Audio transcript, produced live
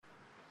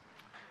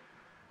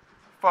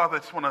Father, I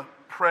just want to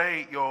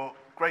pray your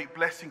great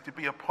blessing to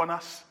be upon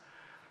us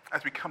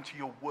as we come to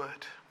your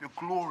word, your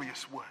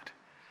glorious word.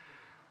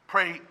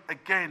 Pray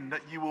again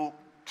that you will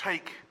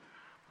take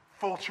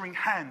faltering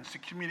hands to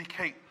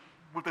communicate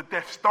with the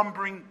deaf,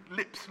 stumbling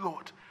lips,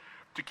 Lord,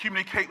 to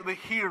communicate with the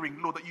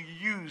hearing, Lord, that you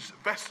use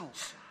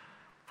vessels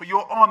for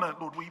your honor,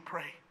 Lord, we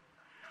pray.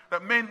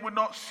 That men would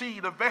not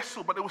see the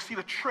vessel, but they will see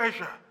the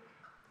treasure,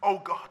 oh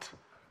God.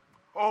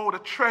 Oh, the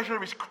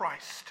treasure is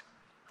Christ.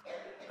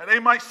 And they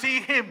might see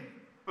him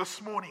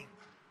this morning.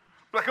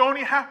 But that can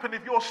only happen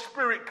if your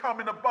spirit come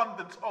in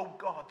abundance, oh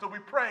God. So we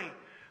pray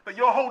that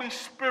your Holy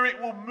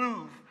Spirit will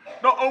move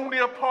not only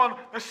upon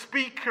the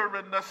speaker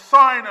and the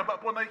signer, but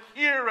upon the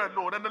hearer,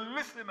 Lord, and the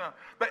listener,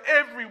 that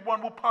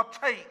everyone will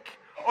partake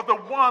of the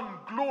one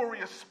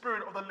glorious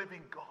Spirit of the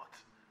living God.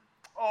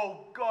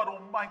 Oh God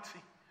Almighty,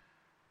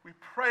 we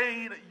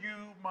pray that you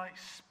might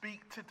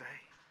speak today,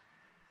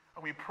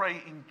 and we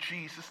pray in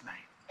Jesus'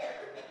 name.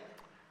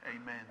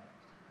 Amen.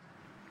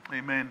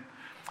 Amen.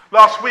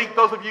 Last week,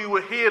 those of you who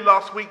were here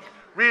last week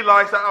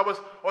realized that I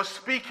was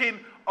speaking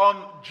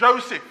on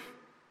Joseph.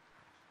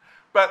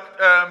 But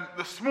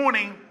this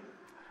morning,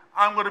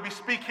 I'm going to be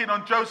speaking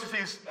on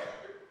Joseph's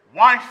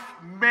wife,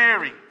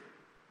 Mary.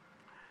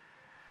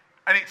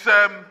 And it's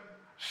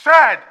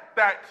sad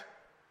that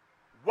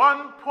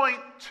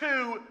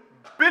 1.2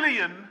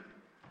 billion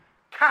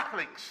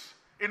Catholics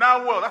in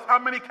our world, that's how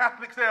many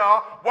Catholics there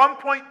are,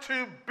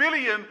 1.2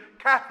 billion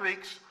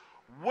Catholics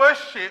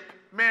worship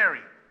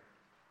Mary.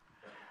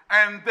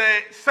 And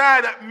it's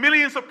sad that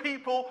millions of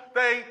people,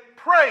 they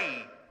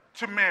pray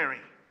to Mary.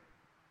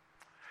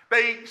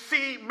 They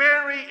see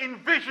Mary in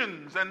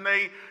visions and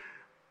they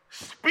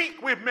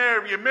speak with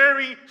Mary and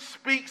Mary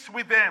speaks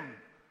with them.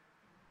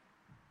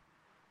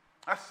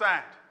 That's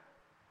sad.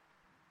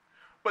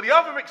 But the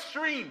other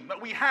extreme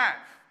that we have,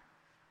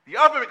 the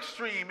other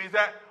extreme is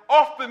that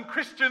often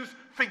Christians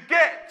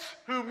forget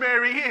who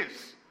Mary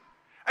is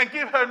and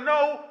give her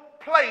no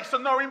place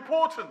and no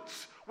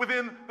importance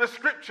within the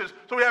scriptures.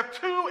 So we have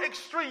two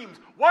extremes.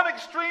 One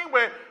extreme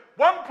where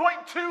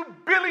 1.2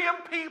 billion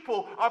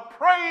people are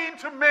praying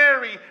to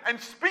Mary and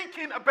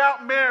speaking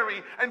about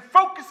Mary and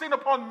focusing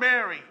upon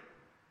Mary.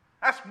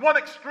 That's one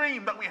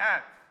extreme that we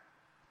have.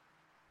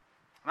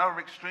 Another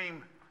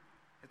extreme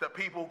is that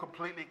people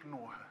completely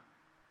ignore her.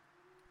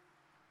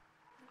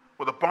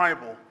 Well, the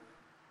Bible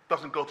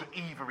doesn't go to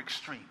either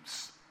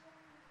extremes.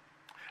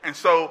 And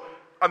so,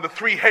 under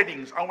three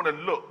headings, I want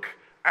to look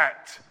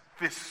at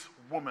this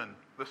woman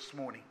this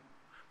morning.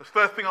 The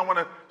first thing I want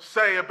to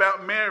say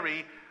about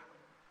Mary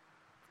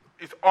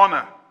is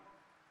honor.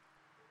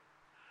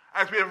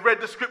 As we have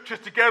read the scriptures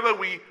together,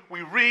 we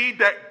read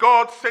that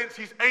God sends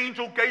his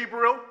angel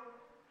Gabriel,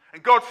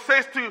 and God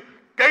says to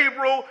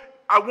Gabriel,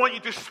 I want you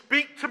to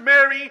speak to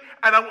Mary,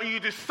 and I want you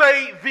to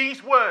say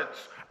these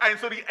words. And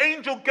so the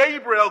angel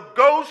Gabriel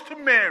goes to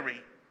Mary,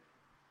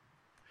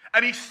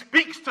 and he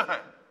speaks to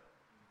her.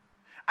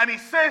 And he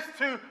says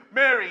to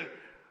Mary,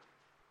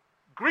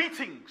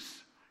 greetings,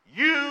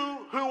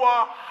 you who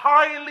are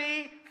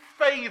highly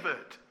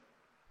favored,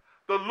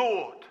 the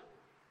Lord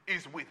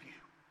is with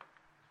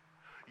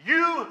you.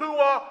 You who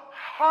are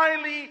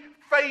highly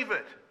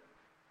favored.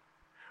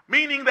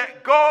 Meaning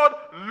that God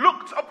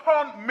looked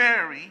upon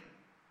Mary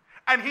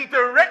and he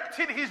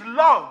directed his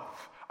love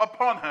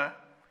upon her.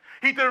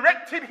 He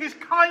directed his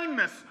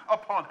kindness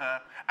upon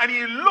her. And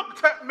he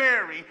looked at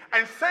Mary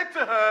and said to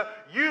her,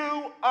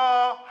 you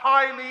are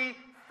highly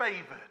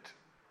favored.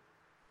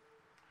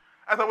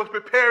 As I was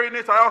preparing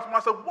this, I asked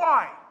myself,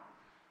 why?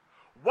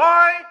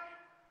 Why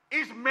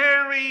is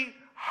Mary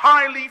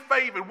highly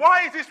favored?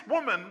 Why is this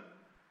woman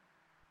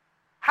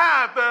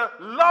have the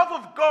love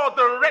of God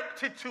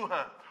directed to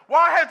her?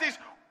 Why has this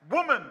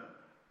woman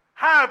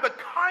have the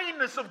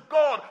kindness of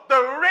God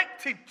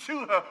directed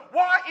to her?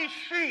 Why is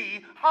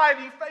she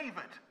highly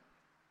favored?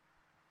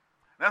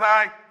 And as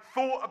I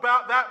thought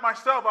about that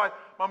myself,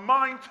 my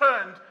mind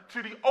turned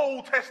to the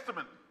Old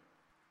Testament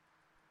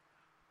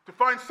to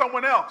find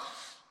someone else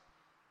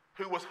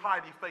who was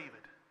highly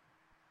favored.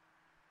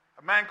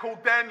 A man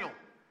called Daniel.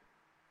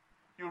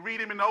 You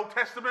read him in the Old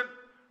Testament.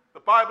 The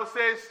Bible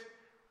says,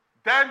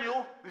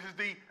 Daniel, this is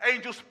the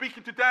angel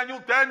speaking to Daniel,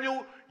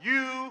 Daniel,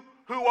 you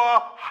who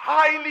are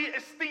highly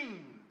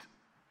esteemed.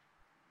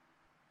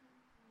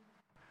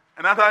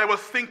 And as I was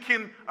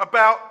thinking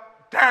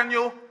about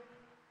Daniel,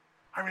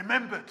 I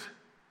remembered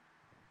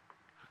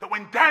that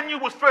when Daniel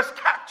was first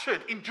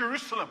captured in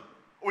Jerusalem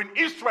or in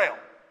Israel,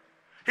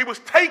 he was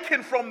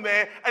taken from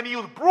there and he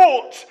was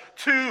brought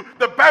to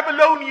the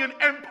Babylonian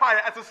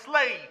Empire as a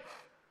slave.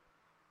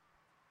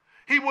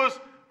 He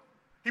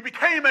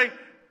became a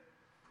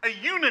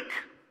eunuch.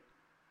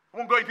 I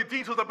won't go into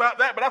details about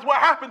that, but that's what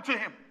happened to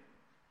him.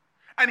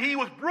 And he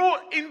was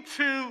brought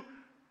into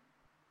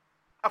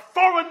a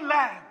foreign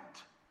land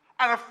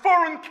and a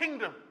foreign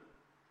kingdom.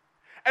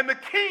 And the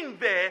king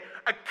there,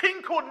 a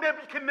king called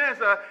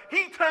Nebuchadnezzar,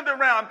 he turned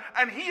around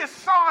and he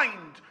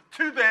assigned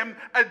to them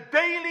a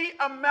daily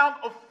amount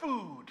of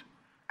food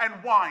and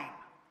wine.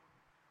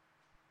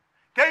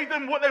 Gave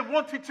them what they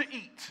wanted to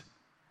eat.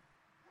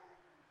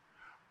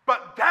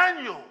 But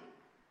Daniel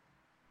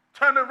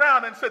turned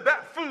around and said,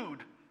 that food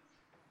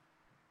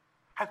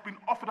has been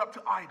offered up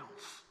to idols.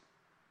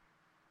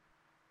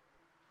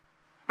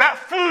 That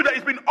food that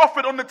has been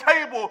offered on the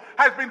table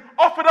has been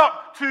offered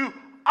up to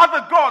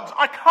other gods.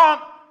 I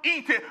can't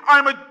eat it.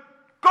 I'm a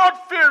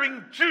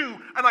God-fearing Jew,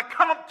 and I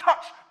can't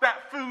touch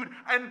that food.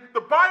 And the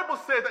Bible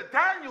says that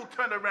Daniel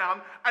turned around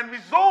and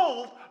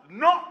resolved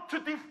not to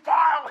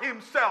defile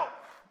himself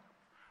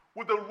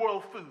with the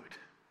royal food.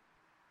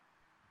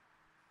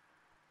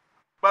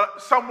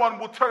 But someone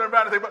will turn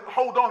around and say, but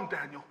hold on,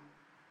 Daniel.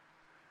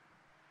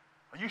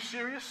 Are you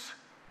serious?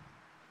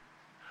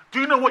 Do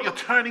you know what you're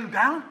turning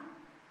down?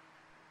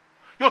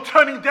 You're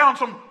turning down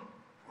some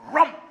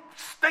rump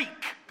steak,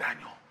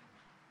 Daniel.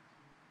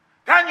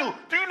 Daniel,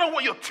 do you know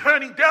what you're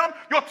turning down?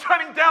 You're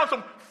turning down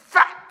some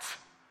fat,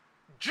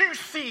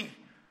 juicy,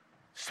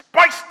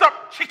 spiced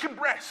up chicken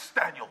breasts,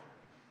 Daniel.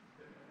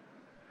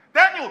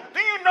 Daniel, do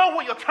you know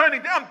what you're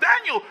turning down?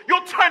 Daniel,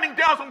 you're turning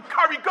down some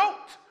curry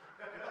goat.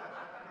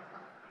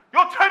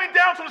 You're turning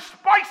down some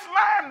spiced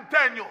lamb,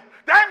 Daniel.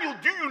 Daniel,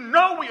 do you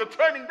know what you're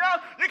turning down?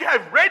 You can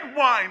have red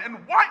wine and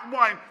white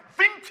wine,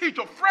 vintage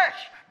or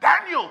fresh.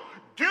 Daniel,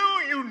 do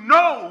you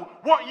know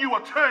what you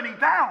are turning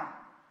down?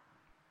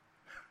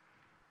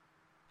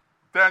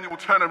 Daniel will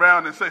turn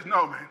around and says,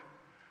 no, man.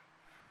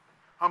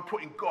 I'm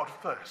putting God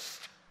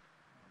first.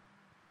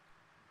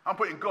 I'm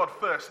putting God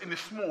first in this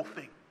small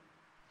thing.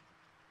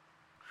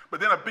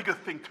 But then a bigger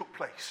thing took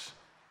place.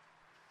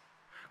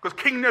 Because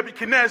King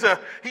Nebuchadnezzar,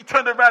 he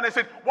turned around and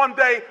said, one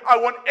day I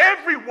want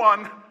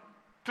everyone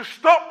to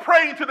stop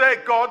praying to their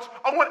gods.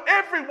 I want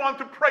everyone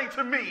to pray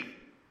to me.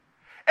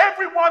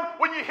 Everyone,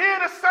 when you hear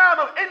the sound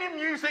of any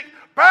music,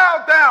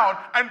 bow down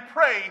and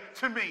pray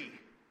to me.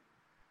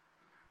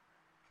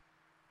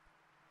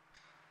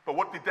 But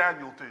what did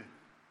Daniel do?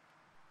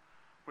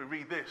 We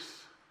read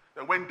this,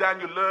 that when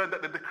Daniel learned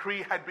that the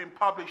decree had been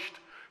published,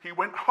 he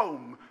went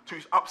home to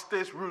his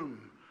upstairs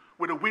room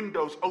with the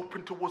windows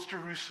open towards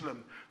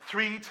Jerusalem.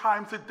 3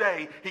 times a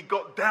day, he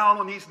got down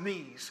on his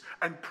knees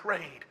and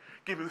prayed,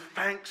 giving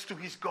thanks to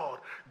his God,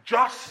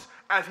 just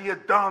as he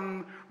had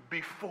done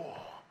before.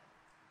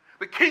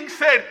 The king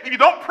said, if you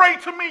don't pray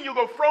to me, you'll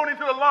go thrown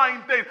into the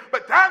lion's den.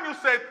 But Daniel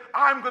said,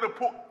 I'm going to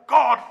put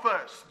God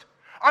first.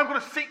 I'm going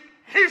to seek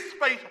his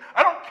face.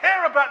 I don't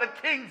care about the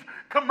king's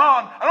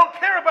command. I don't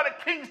care about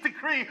the king's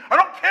decree. I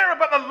don't care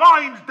about the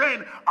lion's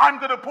den. I'm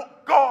going to put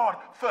God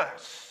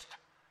first.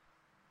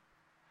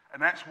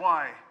 And that's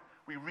why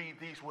we read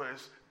these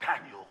words,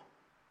 Daniel,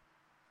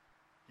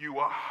 you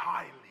are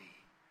highly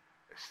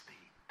esteemed.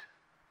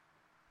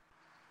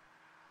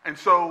 And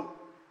so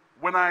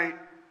when I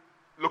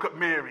look at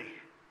Mary,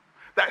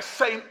 that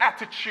same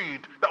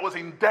attitude that was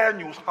in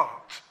Daniel's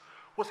heart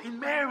was in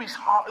Mary's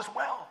heart as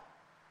well.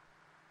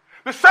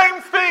 The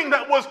same thing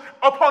that was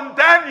upon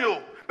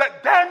Daniel,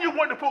 that Daniel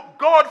wanted to put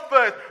God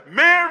first,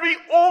 Mary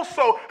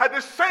also had the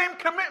same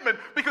commitment,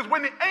 because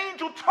when the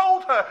angel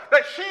told her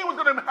that she was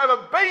going to have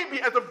a baby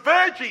as a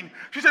virgin,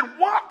 she said,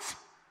 what?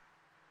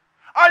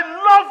 I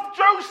love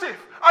Joseph.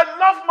 I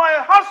love my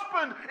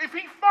husband. If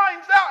he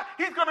finds out,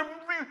 he's going to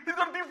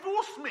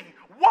divorce me.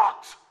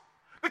 What?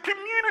 The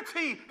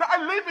community that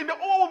I live in, they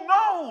all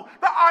know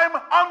that I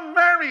am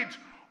unmarried.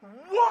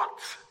 What?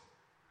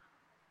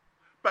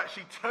 But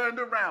she turned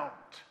around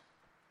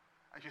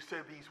and she said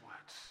these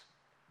words,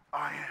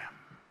 I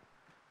am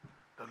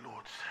the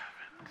Lord's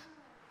servant.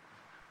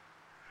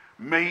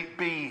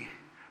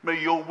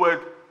 May your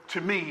word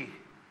to me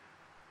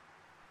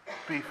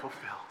be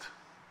fulfilled.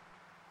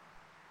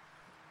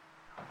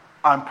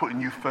 I'm putting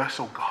you first,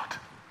 oh God.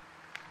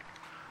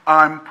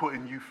 I'm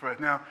putting you first.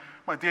 Now,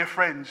 my dear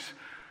friends,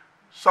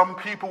 some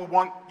people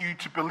want you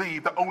to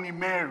believe that only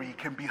Mary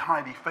can be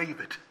highly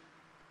favored.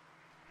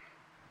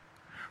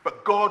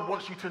 But God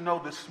wants you to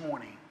know this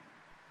morning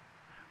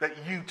that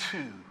you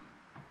too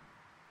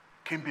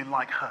can be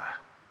like her.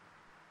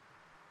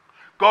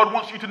 God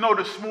wants you to know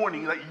this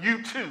morning that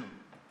you too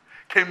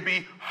can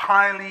be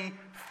highly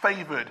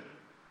favored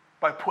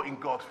by putting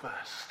God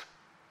first.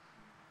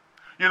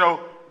 You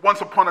know,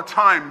 once upon a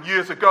time,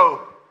 years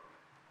ago,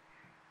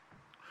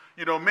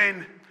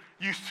 men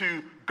used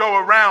to go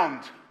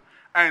around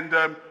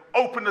and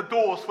open the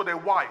doors for their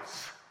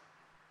wives.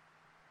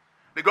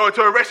 They go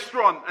to a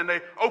restaurant and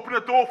they open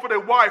the door for their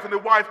wife, and their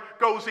wife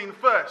goes in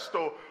first.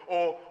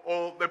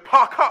 Or they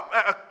park up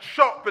at a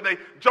shop and they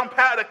jump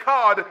out of the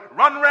car and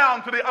run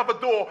round to the other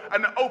door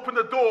and open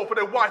the door for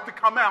their wife to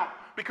come out,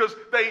 because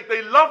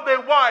they love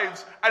their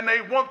wives and they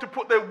want to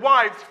put their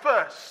wives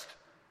first.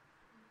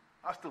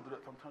 I still do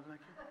that sometimes, thank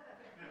you.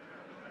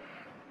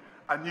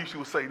 I knew she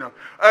would say no.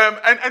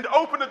 And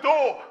open the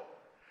door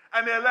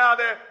and they allow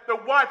their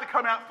wife to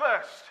come out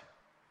first.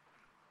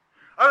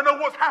 I don't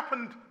know what's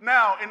happened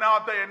now in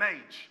our day and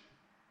age.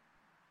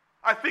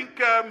 I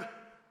think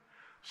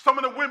some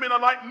of the women are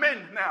like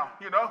men now,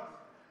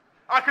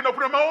 I can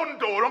open my own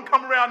door. Don't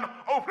come around and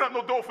open up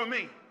no door for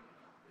me.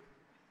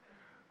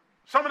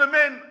 Some of the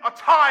men are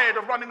tired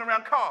of running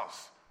around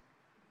cars.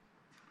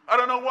 I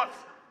don't know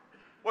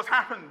what's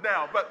happened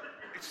now, but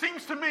it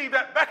seems to me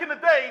that back in the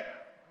day,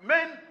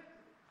 men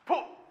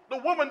put the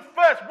woman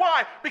first.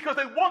 Why? Because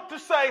they want to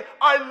say,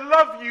 I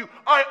love you,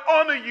 I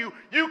honor you,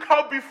 you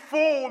come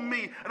before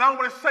me. And I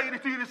want to say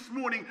to you this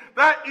morning,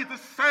 that is the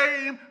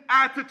same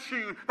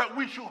attitude that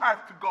we should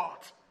have to God.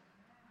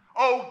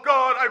 Oh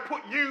God, I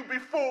put you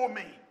before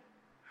me.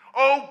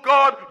 Oh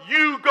God,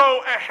 you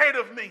go ahead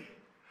of me.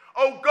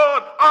 Oh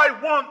God, I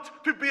want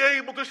to be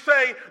able to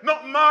say,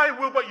 not my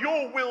will, but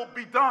your will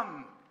be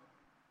done.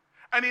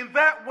 And in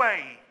that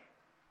way,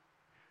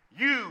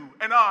 you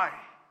and I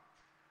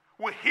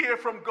will hear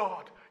from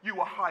God, you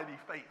are highly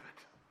favored.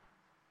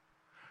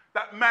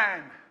 That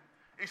man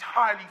is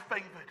highly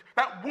favored.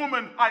 That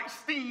woman I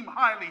esteem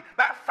highly.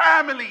 That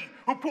family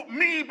who put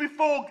me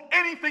before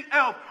anything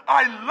else,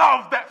 I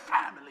love that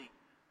family.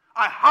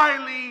 I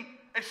highly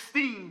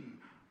esteem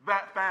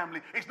that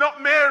family. It's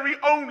not Mary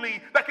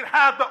only that can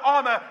have the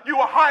honor. You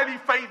are highly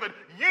favored.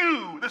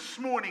 You this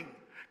morning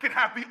can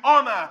have the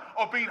honor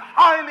of being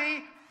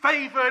highly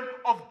favored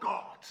of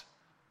God.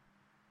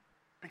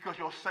 Because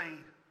you're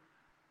saying,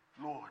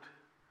 Lord,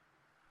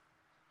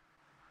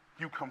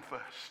 you come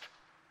first.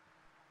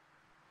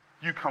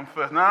 You come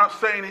first. Now, I'm not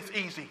saying it's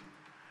easy.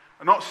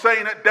 I'm not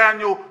saying that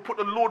Daniel put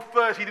the Lord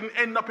first. He didn't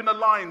end up in the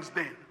lion's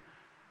den.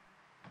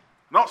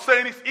 I'm not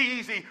saying it's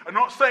easy. I'm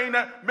not saying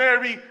that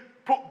Mary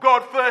put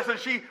God first and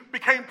she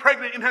became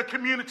pregnant in her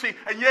community.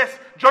 And yes,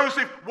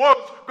 Joseph was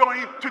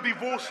going to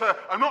divorce her.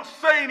 I'm not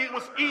saying it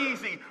was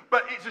easy,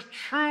 but it's a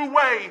true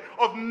way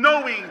of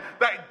knowing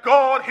that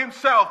God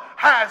himself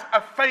has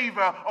a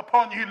favor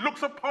upon you. He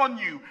looks upon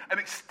you and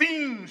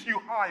esteems you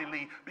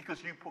highly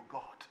because you put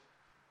God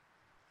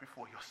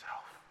before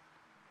yourself.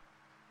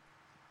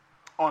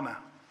 Honor.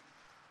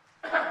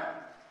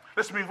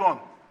 Let's move on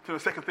to the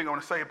second thing I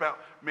want to say about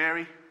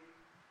Mary.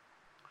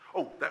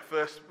 Oh, that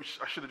verse, which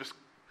I should have just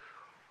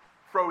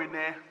throw in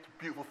there,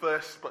 beautiful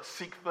verse, but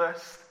seek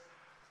first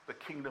the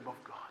kingdom of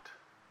God.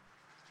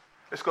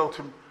 Let's go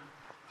to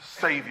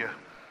Savior.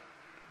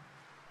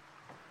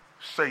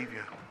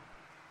 Savior.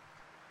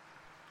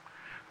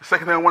 The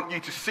second thing I want you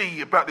to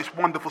see about this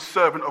wonderful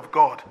servant of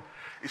God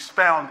is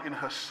found in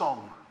her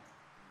song.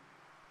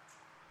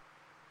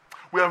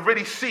 We have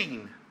already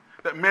seen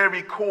that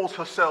Mary calls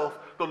herself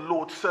the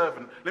Lord's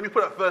servant. Let me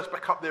put that verse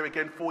back up there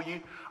again for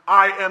you.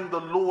 I am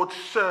the Lord's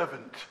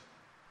servant.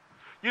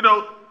 You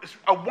know, it's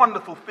a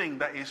wonderful thing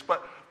that is,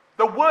 but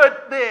the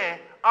word there,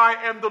 I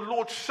am the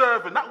Lord's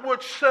servant, that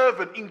word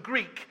servant in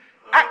Greek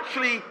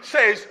actually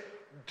says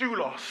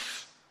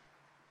doulos.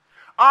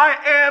 I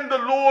am the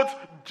Lord's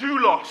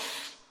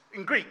doulos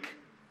in Greek.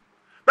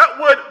 That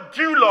word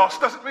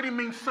doulos doesn't really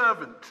mean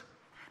servant.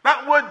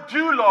 That word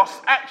doulos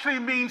actually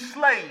means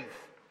slave.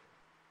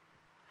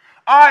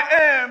 I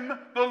am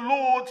the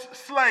Lord's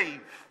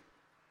slave.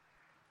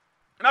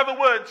 In other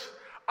words,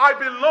 I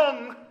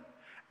belong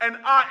and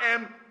I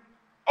am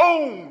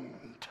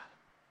owned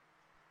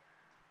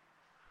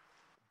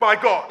by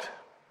God.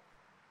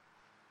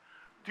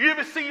 Do you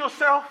ever see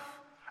yourself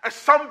as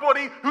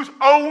somebody who's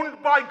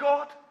owned by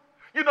God?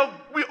 You know,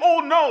 we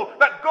all know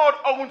that God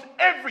owns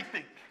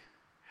everything.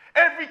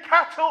 Every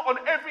cattle on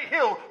every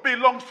hill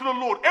belongs to the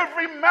Lord.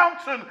 Every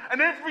mountain and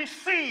every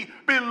sea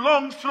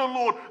belongs to the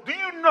Lord. Do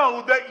you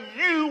know that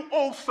you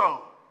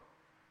also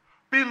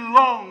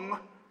belong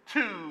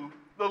to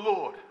the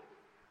Lord?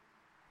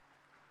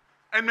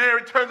 And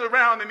Mary turns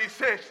around and he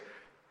says,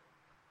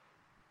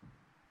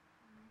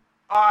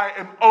 I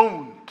am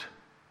owned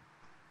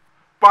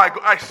by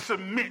God. I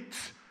submit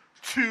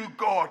to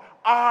God.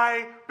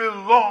 I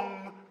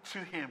belong to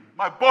him.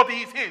 My body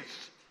is his.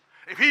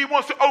 If he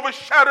wants to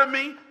overshadow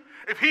me,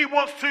 if he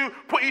wants to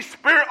put his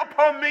spirit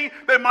upon me,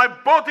 then my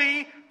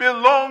body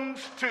belongs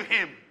to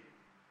him.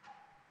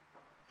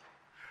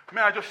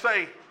 May I just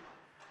say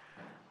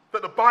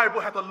that the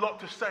Bible has a lot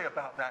to say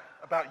about that,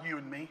 about you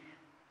and me,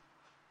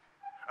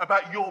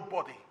 about your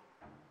body.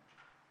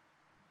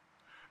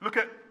 Look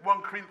at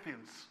 1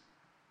 Corinthians.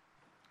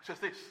 It says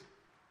this: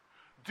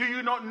 do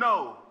you not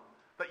know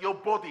that your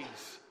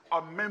bodies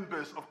are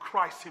members of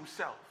Christ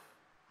himself?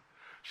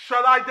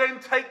 Shall I then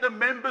take the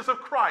members of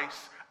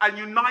Christ and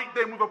unite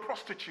them with a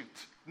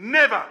prostitute?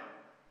 Never.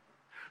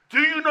 Do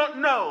you not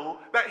know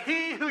that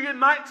he who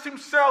unites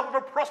himself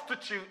with a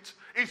prostitute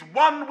is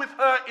one with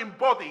her in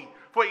body?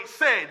 For it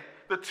said,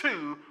 the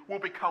two will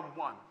become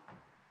one.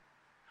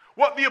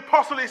 What the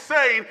apostle is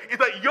saying is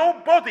that your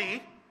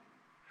body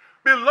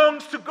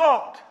belongs to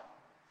God.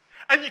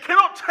 And you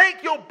cannot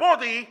take your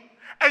body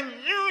and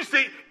use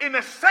it in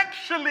a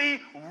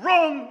sexually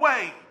wrong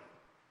way.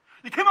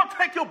 You cannot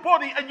take your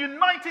body and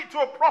unite it to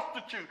a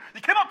prostitute.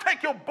 You cannot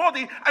take your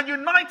body and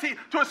unite it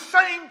to a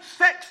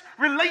same-sex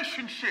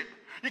relationship.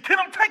 You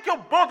cannot take your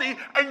body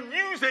and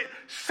use it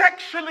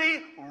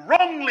sexually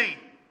wrongly,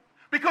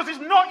 because it's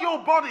not your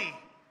body.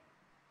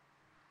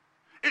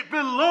 It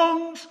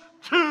belongs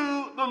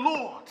to the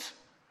Lord.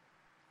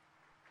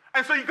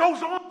 And so he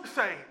goes on to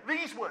say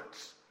these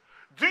words: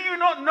 do you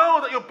not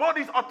know that your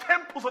bodies are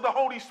temples of the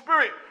Holy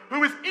Spirit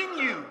who is in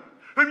you,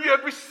 whom you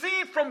have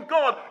received from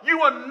God?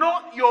 You are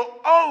not your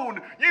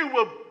own. You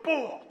were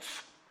bought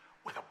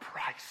with a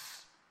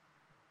price.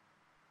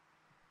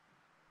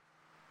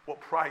 What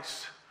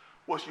price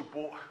was you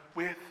bought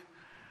with?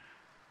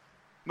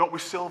 Not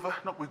with silver,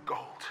 not with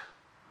gold.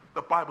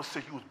 The Bible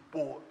says he was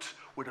bought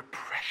with the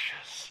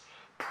precious,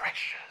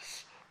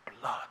 precious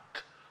blood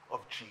of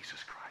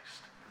Jesus Christ.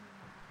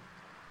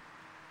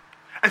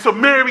 And so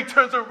Mary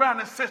turns around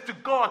and says to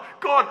God,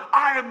 God,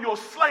 I am your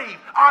slave.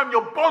 I am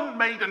your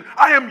bondmaiden.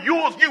 I am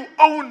yours. You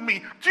own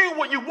me. Do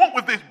what you want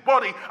with this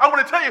body. I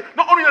want to tell you,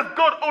 not only does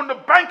God own the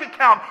bank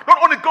account,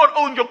 not only God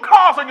owns your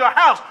cars and your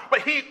house, but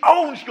he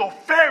owns your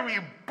very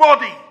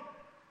body.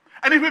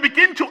 And if we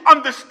begin to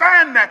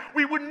understand that,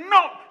 we would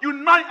not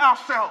unite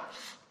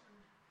ourselves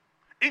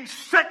in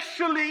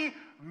sexually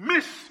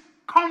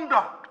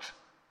misconduct,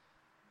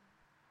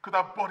 because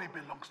our body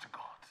belongs to God.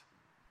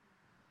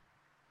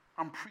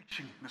 I'm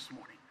preaching this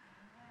morning.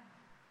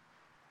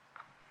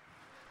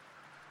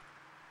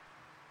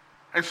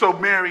 And so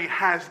Mary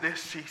has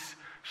this.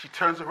 She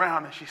turns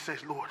around and she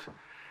says, Lord,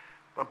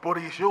 my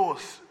body is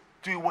yours.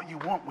 Do what you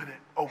want with it,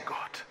 oh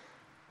God.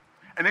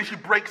 And then she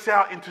breaks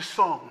out into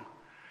song.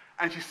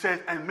 And she says,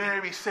 and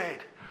Mary said,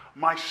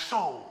 my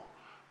soul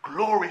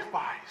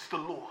glorifies the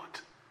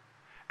Lord,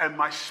 and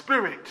my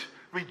spirit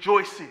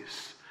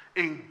rejoices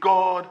in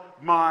God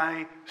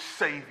my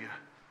Savior.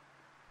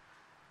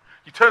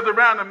 He turns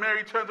around and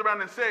Mary turns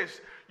around and says,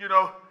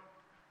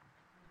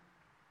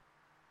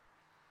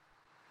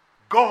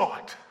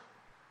 God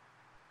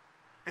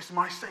is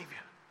my Savior.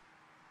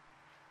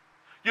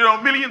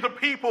 Millions of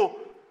people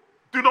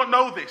do not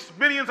know this.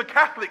 Millions of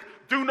Catholics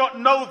do not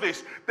know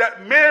this.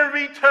 That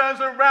Mary turns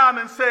around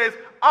and says,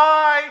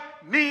 I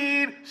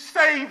need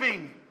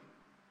saving.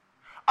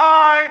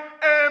 I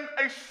am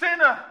a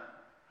sinner.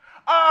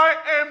 I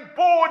am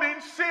born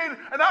in sin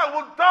and I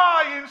will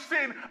die in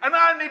sin. And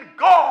I need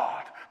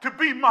God to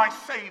be my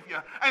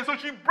Savior. And so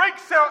she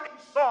breaks out in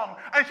song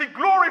and she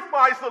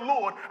glorifies the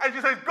Lord. And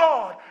she says,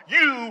 God,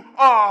 you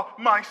are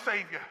my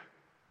Savior.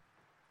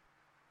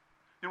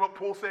 You know what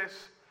Paul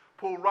says?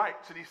 Paul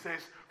writes and he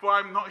says, for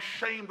I'm not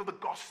ashamed of the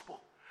gospel,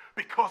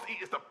 because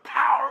it is the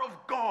power of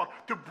God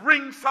to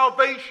bring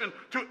salvation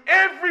to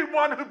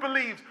everyone who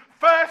believes,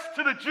 first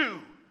to the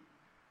Jew.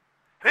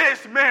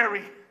 Here's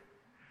Mary,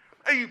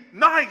 a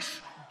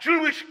nice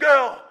Jewish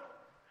girl.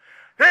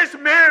 Here's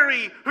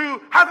Mary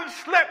who hasn't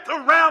slept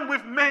around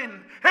with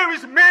men. Here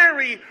is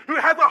Mary who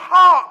has a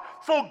heart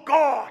for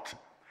God.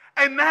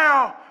 And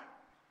now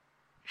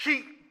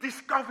she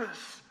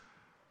discovers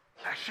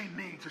that she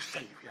needs a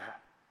Savior.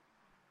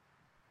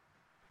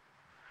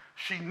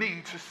 She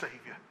needs a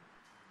Savior.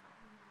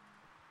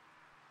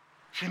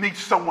 She needs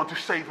someone to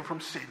save her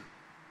from sin.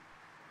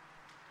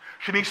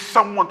 She needs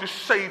someone to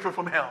save her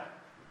from hell.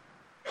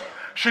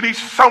 She needs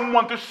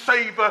someone to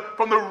save her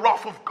from the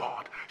wrath of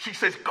God. She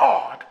says,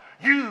 God,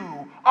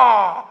 you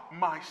are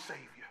my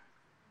Savior.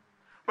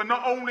 But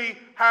not only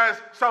has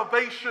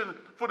salvation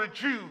for the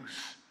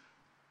Jews,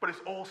 but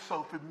it's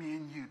also for me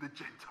and you, the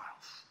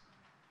Gentiles.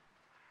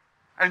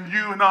 And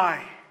you and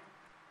I,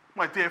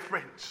 my dear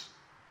friends,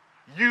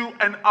 you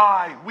and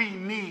I, we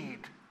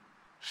need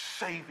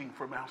saving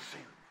from our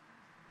sin.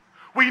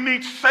 We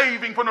need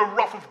saving from the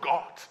wrath of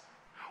God.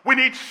 We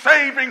need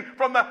saving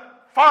from the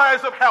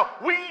fires of hell.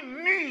 We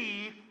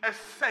need a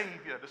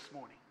Savior this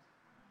morning.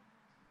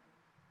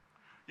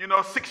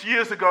 6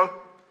 years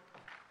ago,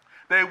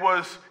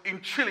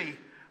 in Chile,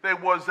 there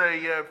was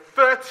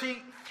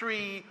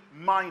 33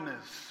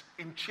 miners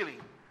in Chile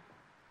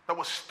that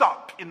were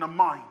stuck in the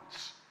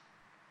mines.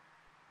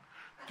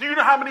 Do you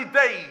know how many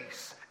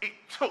days it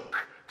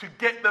took to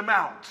get them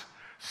out?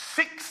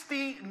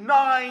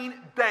 69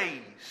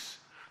 days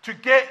to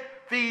get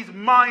these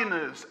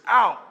miners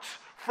out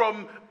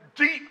from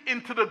deep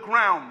into the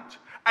ground.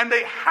 And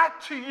they had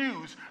to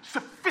use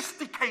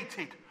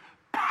sophisticated,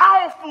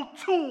 powerful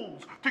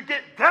tools to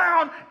get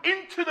down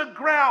into the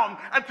ground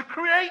and to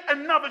create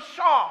another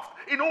shaft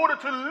in order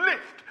to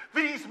lift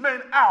these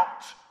men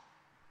out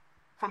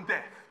from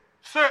death,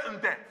 certain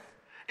death.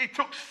 It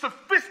took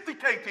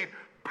sophisticated,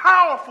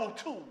 powerful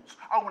tools.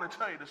 I want to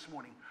tell you this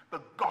morning,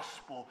 the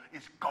gospel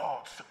is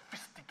God's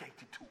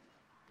sophisticated tool.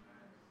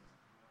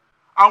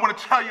 I want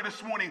to tell you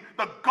this morning,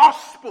 the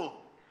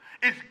gospel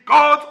is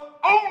God's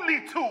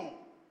only tool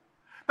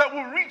that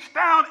will reach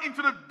down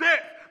into the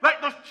depth,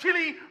 like those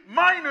Chile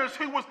miners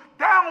who was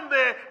down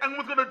there and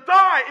was going to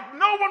die if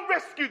no one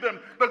rescued them.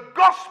 The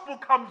gospel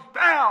comes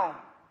down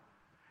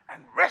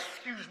and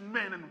rescues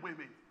men and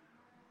women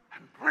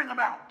and bring them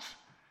out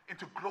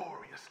into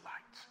glorious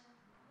light.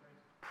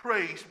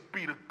 Praise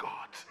be to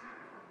God.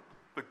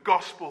 The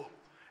gospel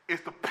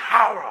is the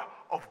power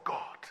of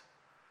God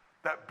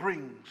that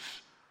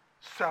brings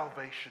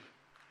salvation.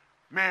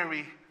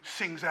 Mary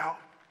sings out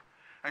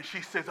and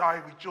she says, I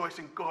rejoice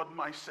in God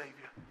my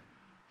Savior.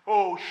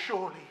 Oh,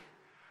 surely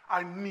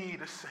I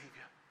need a Savior.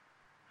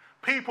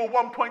 People,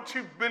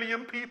 1.2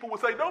 billion people will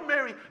say, no,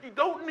 Mary, you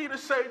don't need a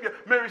Savior.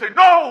 Mary said,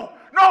 no,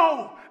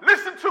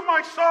 listen to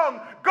my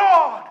song.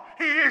 God,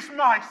 he is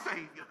my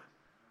Savior.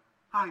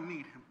 I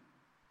need him.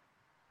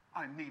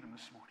 I need him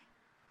this morning.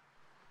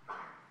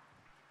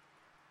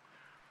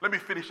 Let me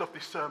finish off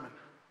this sermon.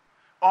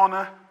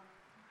 Honor,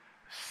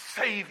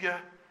 Savior,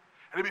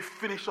 And let me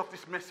finish off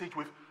this message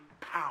with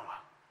power.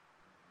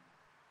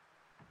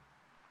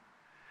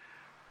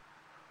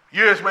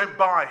 Years went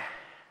by,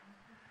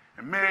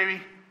 and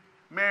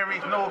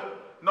Mary's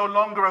no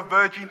longer a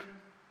virgin.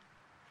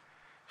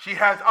 She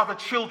has other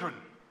children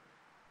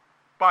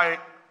by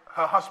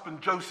her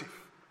husband Joseph.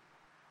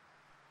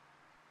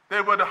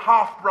 They were the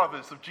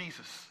half-brothers of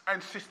Jesus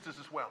and sisters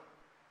as well.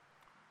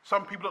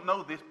 Some people don't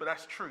know this, but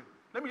that's true.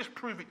 Let me just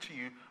prove it to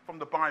you from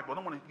the Bible. I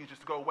don't want you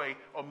just to go away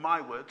on my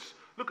words.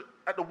 Look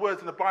at the words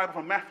in the Bible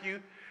from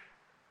Matthew.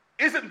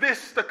 Isn't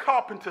this the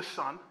carpenter's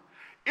son?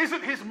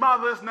 Isn't his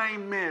mother's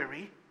name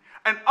Mary?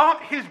 And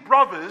aren't his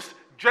brothers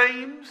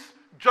James,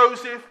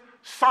 Joseph,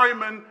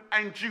 Simon,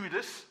 and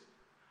Judas?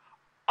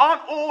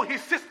 Aren't all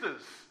his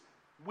sisters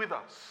with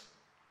us?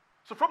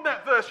 So from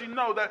that verse, you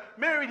know that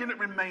Mary didn't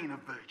remain a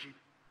virgin.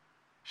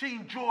 She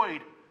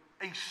enjoyed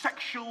a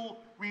sexual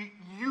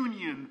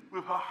reunion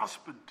with her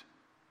husband.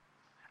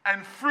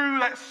 And through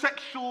that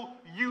sexual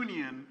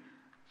union,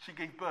 she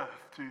gave birth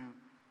to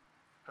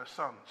her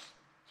sons.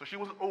 So she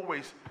wasn't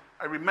always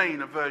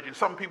remain a virgin.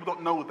 Some people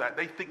don't know that.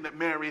 They think that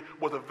Mary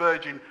was a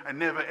virgin and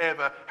never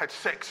ever had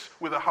sex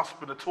with her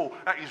husband at all.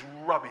 That is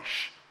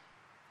rubbish.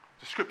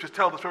 The scriptures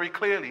tell us very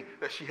clearly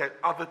that she had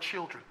other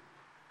children.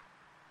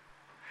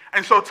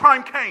 And so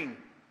time came.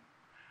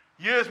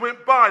 Years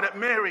went by that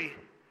Mary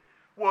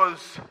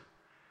was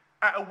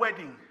at a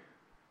wedding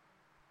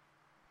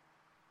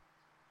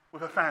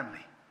with her family.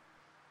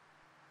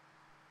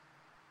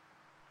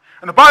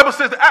 And the Bible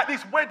says that at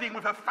this wedding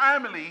with her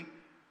family,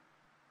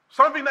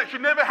 something that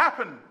should never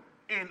happen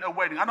in a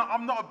wedding.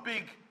 I'm not a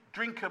big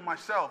drinker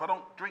myself. I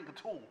don't drink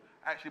at all,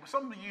 actually. But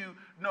some of you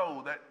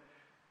know that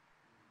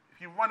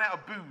if you run out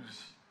of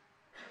booze,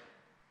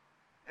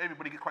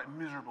 everybody gets quite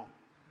miserable.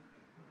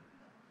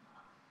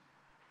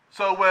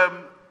 So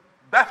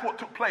that's what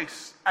took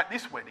place at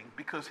this wedding,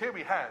 because here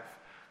we have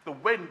the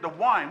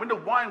wine. When the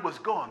wine was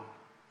gone,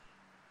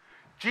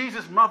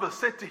 Jesus' mother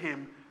said to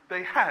him,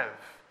 "They have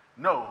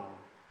no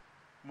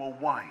more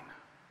wine."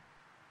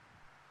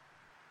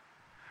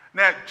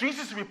 Now,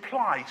 Jesus'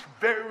 reply is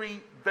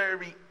very,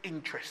 very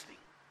interesting.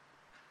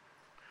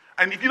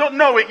 And if you don't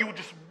know it, you will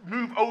just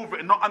move over it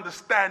and not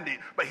understand it.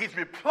 But his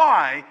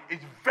reply is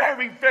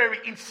very, very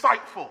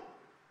insightful.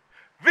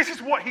 This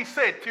is what he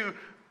said to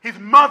his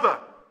mother.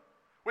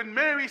 When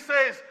Mary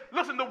says,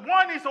 "Listen, the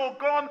wine is all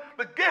gone,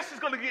 the guest is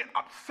going to get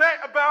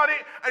upset about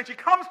it," and she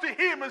comes to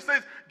him and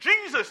says,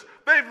 "Jesus,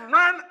 they've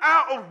ran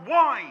out of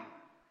wine."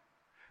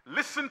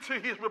 Listen to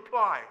his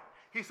reply.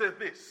 He says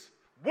this,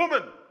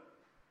 "Woman,"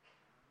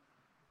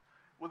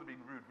 wasn't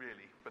being rude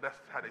really, but that's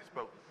how they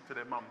spoke to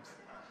their mums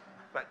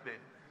back then.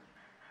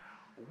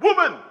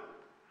 "Woman,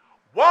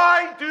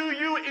 why do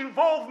you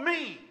involve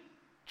me?"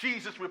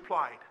 Jesus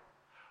replied,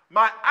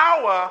 "My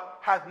hour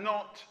has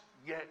not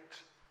yet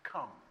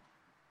come."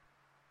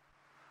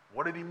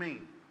 What did he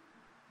mean?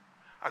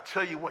 I'll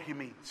tell you what he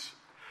means.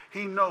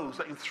 He knows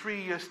that in 3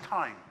 years'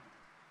 time,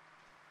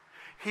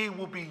 he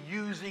will be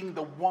using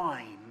the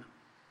wine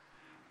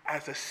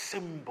as a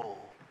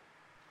symbol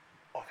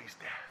of his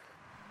death.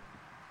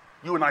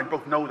 You and I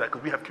both know that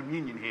because we have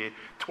communion here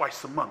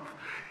twice a month.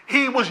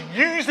 He was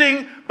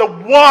using the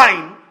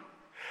wine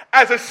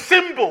as a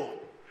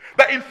symbol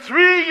that in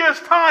 3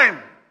 years'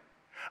 time,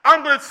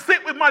 I'm going to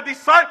sit with my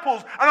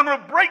disciples and I'm going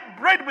to break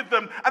bread with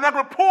them and I'm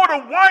going to pour the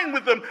wine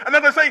with them and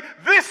I'm going to say,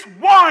 "This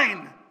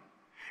wine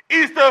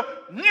is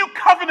the new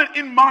covenant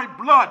in my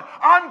blood.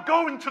 I'm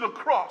going to the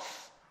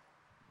cross.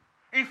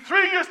 In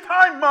 3 years'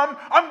 time, Mum,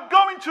 I'm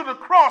going to the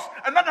cross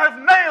and I'm going to have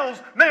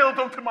nails nailed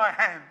onto my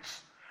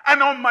hands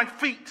and on my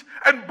feet.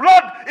 And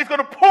blood is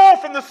going to pour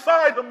from the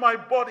side of my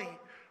body.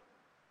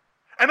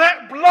 And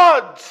that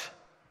blood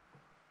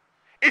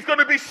is going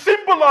to be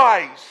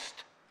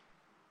symbolized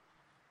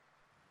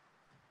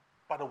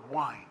by the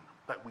wine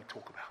that we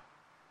talk about."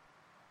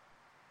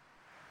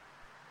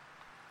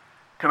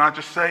 Can I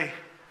just say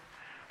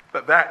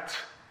that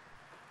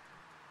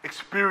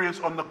experience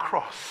on the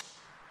cross,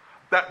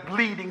 that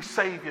bleeding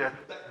Savior,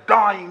 that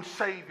dying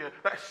Savior,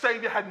 that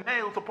Savior had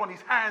nails upon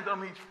his hands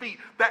and on his feet,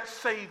 that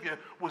Savior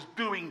was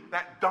doing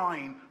that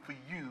dying for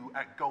you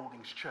at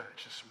Goldings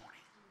Church this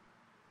morning.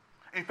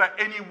 In fact,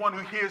 anyone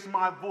who hears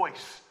my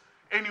voice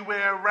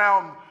anywhere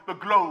around the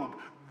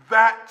globe,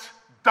 that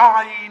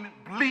dying,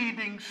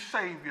 bleeding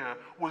Savior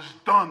was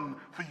done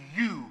for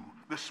you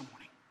this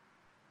morning.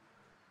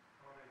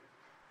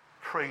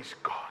 Praise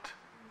God.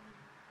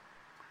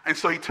 And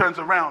so he turns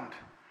around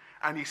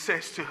and he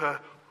says to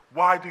her,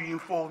 "Why do you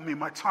inform me?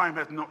 My time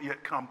has not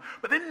yet come."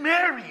 But then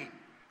Mary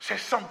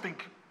says something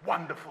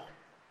wonderful.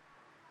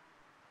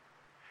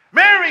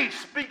 Mary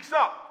speaks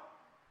up.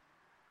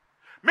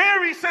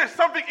 Mary says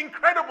something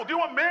incredible. Do you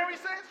know what Mary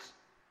says?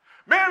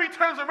 Mary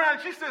turns around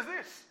and she says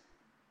this.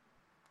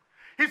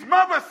 His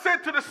mother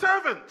said to the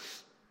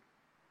servants,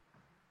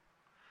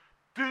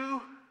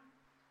 "Do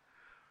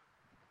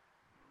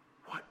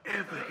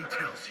whatever he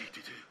tells you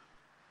to do."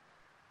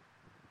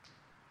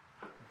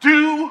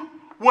 Do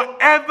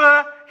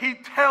whatever he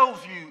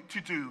tells you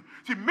to do.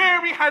 See,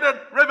 Mary had a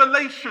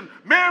revelation.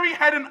 Mary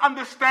had an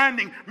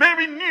understanding.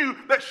 Mary knew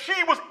that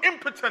she was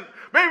impotent.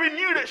 Mary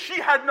knew that she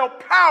had no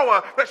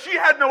power, that she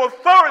had no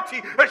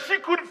authority, that she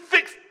couldn't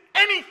fix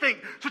anything.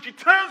 So she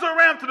turns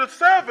around to the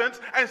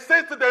servants and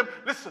says to them,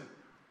 listen,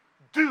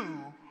 do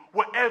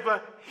whatever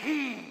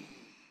he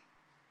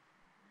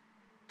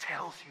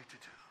tells you to do.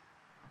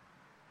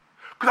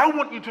 Because I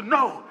want you to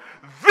know,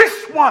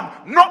 this one,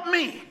 not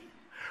me,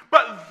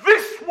 but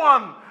this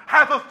one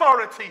has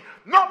authority.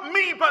 Not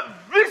me, but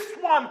this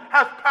one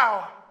has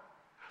power.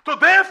 So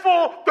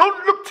therefore,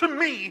 don't look to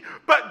me,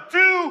 but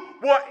do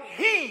what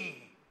he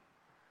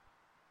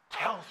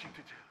tells you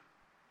to do.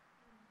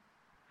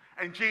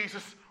 And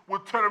Jesus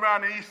would turn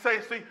around and he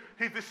says to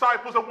his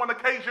disciples on one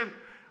occasion,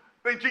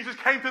 then Jesus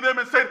came to them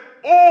and said,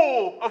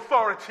 all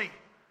authority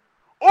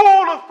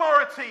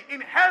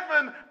in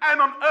heaven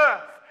and on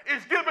earth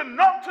is given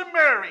not to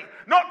Mary,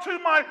 not to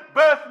my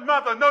birth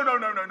mother.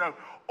 No.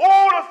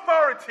 All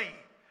authority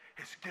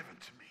is given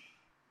to me.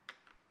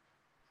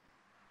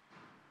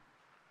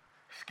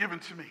 It's given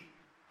to me.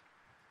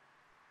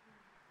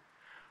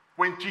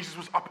 When Jesus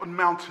was up on the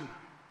mountain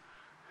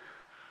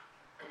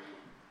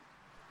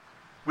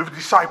with the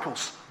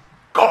disciples,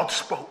 God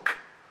spoke.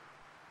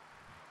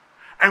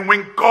 And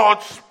when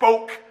God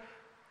spoke,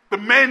 the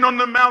men on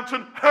the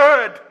mountain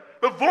heard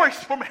the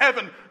voice from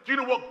heaven. Do you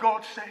know what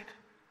God said?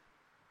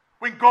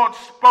 When God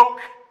spoke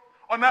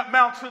on that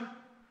mountain,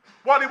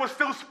 while he was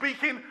still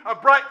speaking, a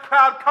bright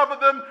cloud covered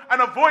them,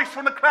 and a voice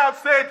from the cloud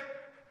said,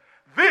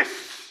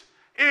 "This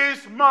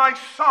is my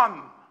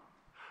son,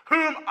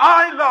 whom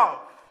I love.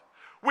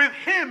 With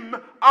him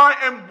I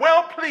am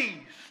well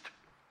pleased.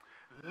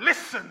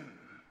 Listen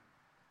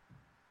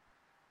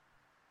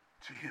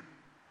to him."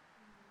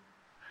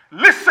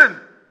 Listen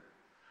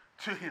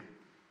to him.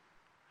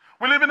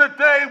 We live in a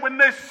day when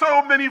there's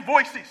so many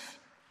voices.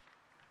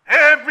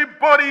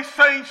 Everybody's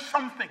saying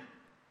something.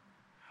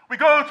 We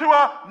go to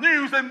our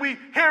news and we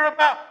hear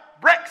about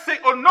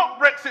Brexit or not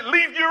Brexit,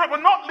 leave Europe or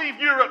not leave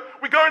Europe.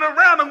 We're going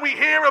around and we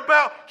hear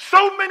about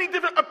so many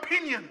different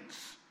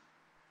opinions.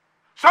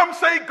 Some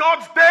say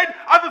God's dead,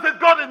 others say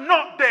God is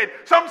not dead.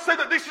 Some say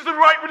that this is the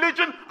right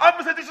religion,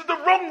 others say this is the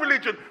wrong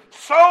religion.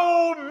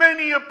 So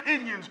many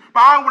opinions.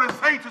 But I want to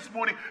say this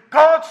morning,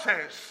 God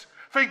says,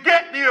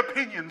 forget the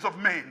opinions of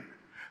men.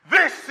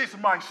 This is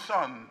my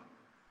son.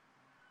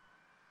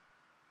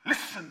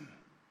 Listen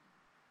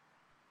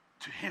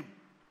to him.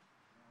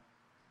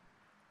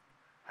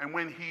 And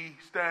when he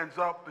stands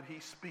up and he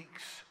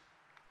speaks,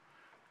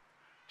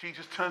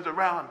 Jesus turns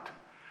around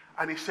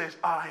and he says,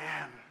 I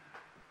am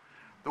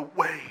the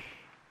way.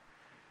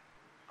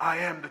 I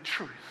am the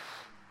truth.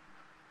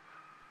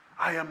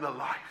 I am the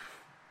life.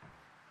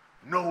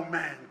 No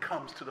man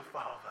comes to the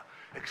Father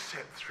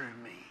except through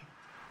me.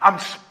 I'm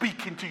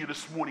speaking to you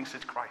this morning,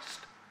 says Christ.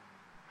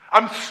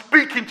 I'm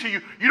speaking to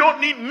you. You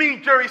don't need me,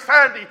 Jerry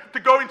Sandy, to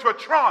go into a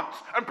trance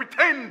and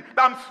pretend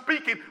that I'm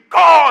speaking.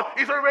 God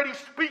is already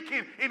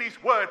speaking in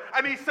his word.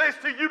 And he says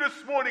to you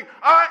this morning,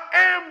 I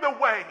am the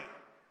way.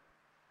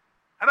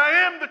 And I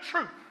am the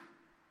truth.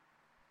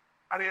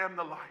 And I am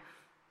the life.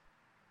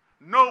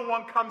 No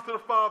one comes to the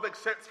Father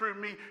except through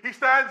me. He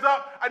stands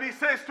up and he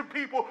says to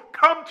people,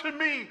 come to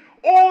me,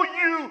 all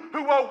you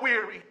who are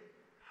weary,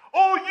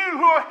 all you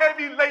who are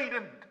heavy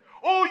laden,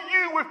 all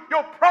you with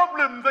your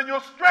problems and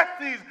your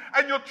stresses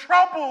and your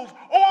troubles,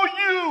 all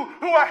you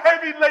who are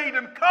heavy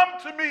laden, come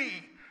to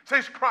me,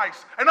 says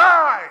Christ, and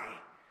I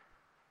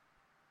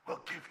will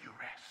give you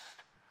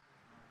rest.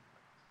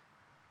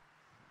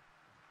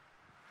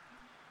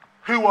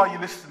 Who are you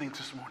listening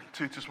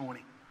to this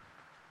morning?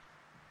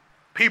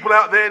 People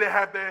out there, they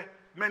have their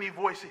many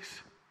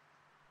voices.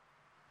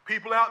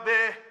 People out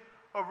there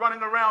are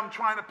running around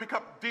trying to pick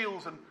up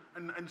deals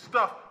and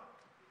stuff.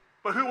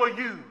 But who are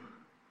you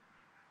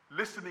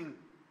listening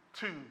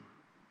to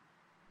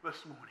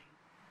this morning?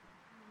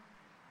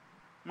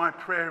 My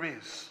prayer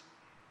is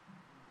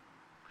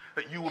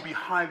that you will be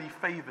highly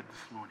favored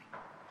this morning.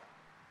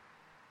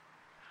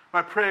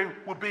 My prayer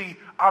will be,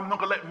 I'm not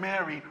going to let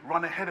Mary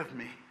run ahead of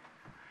me.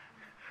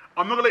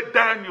 I'm not going to let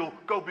Daniel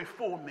go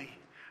before me.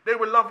 They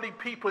were lovely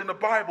people in the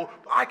Bible.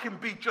 I can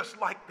be just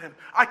like them.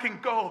 I can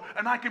go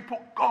and I can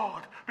put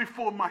God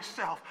before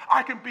myself.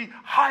 I can be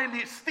highly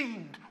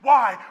esteemed.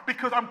 Why?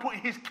 Because I'm putting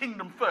his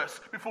kingdom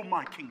first before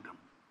my kingdom.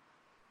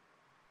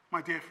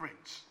 My dear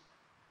friends,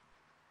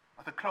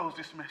 as I close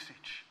this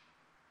message,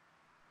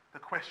 the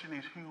question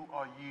is, who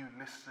are you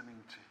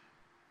listening to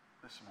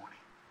this morning?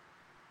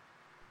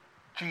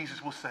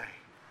 Jesus will say,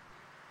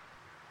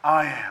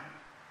 I am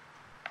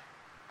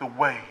the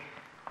way,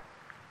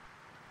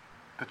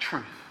 the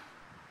truth,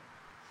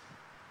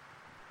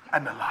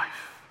 and the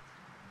life.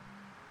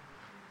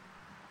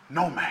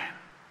 No man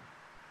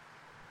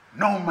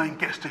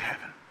gets to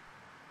heaven.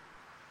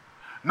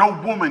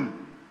 No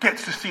woman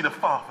gets to see the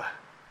Father.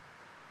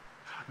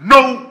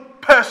 No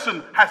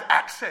person has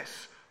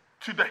access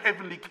to the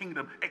heavenly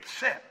kingdom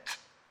except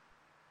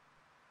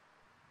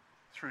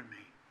through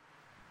me.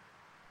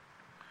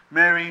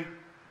 Mary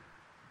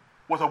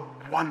was a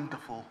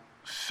wonderful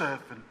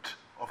servant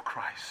of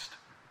Christ.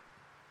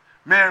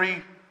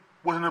 Mary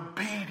was an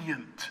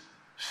obedient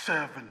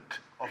servant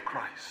of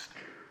Christ.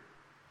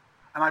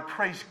 And I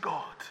praise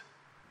God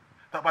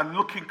that by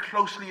looking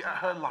closely at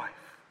her life,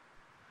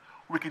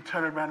 we can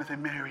turn around and say,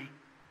 Mary,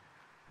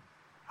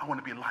 I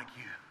want to be like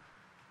you.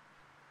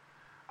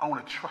 I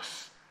want to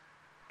trust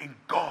in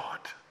God,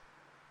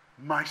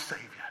 my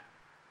Savior,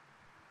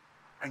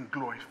 and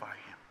glorify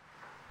him.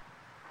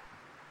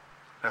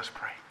 Let's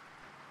pray.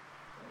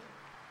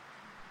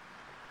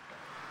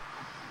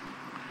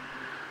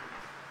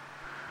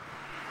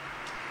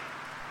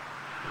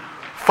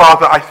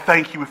 Father, I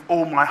thank you with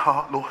all my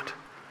heart, Lord,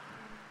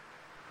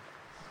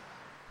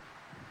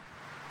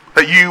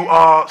 that you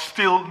are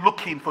still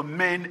looking for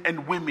men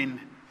and women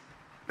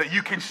that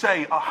you can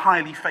say are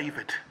highly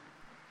favored.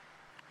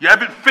 You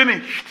haven't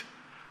finished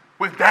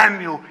with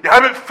Daniel. You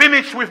haven't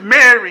finished with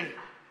Mary.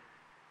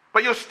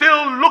 But you're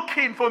still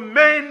looking for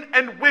men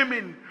and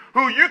women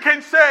who you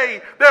can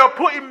say they are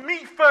putting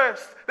me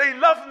first. They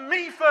love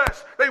me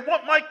first. They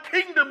want my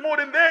kingdom more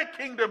than their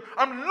kingdom.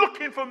 I'm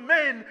looking for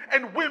men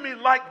and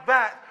women like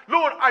that.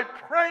 Lord, I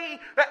pray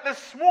that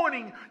this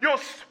morning your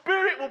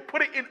Spirit will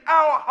put it in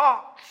our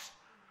hearts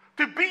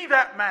to be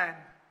that man.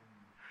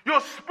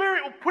 Your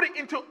Spirit will put it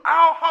into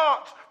our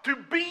hearts to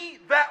be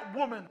that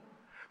woman.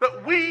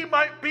 That we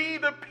might be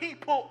the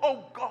people,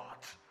 oh God,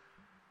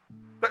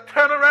 that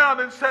turn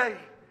around and say,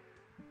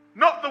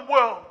 not the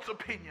world's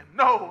opinion.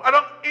 No, I'm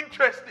not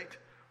interested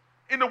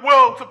in the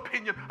world's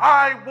opinion.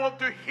 I want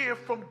to hear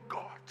from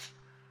God.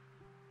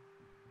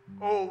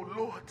 Oh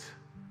Lord,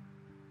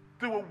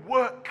 do a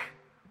work.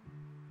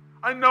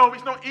 I know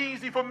it's not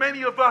easy for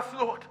many of us,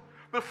 Lord.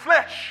 The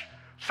flesh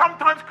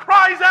sometimes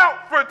cries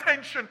out for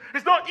attention.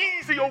 It's not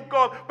easy, oh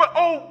God. But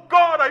oh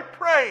God, I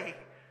pray,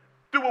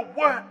 do a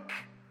work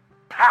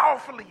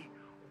powerfully,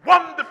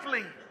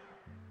 wonderfully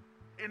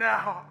in our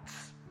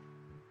hearts.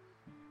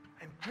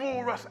 And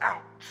draw us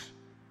out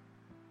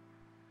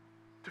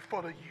to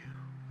follow you.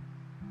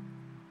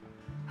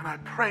 And I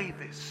pray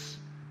this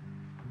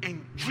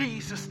in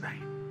Jesus'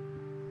 name.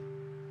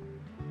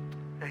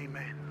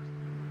 Amen.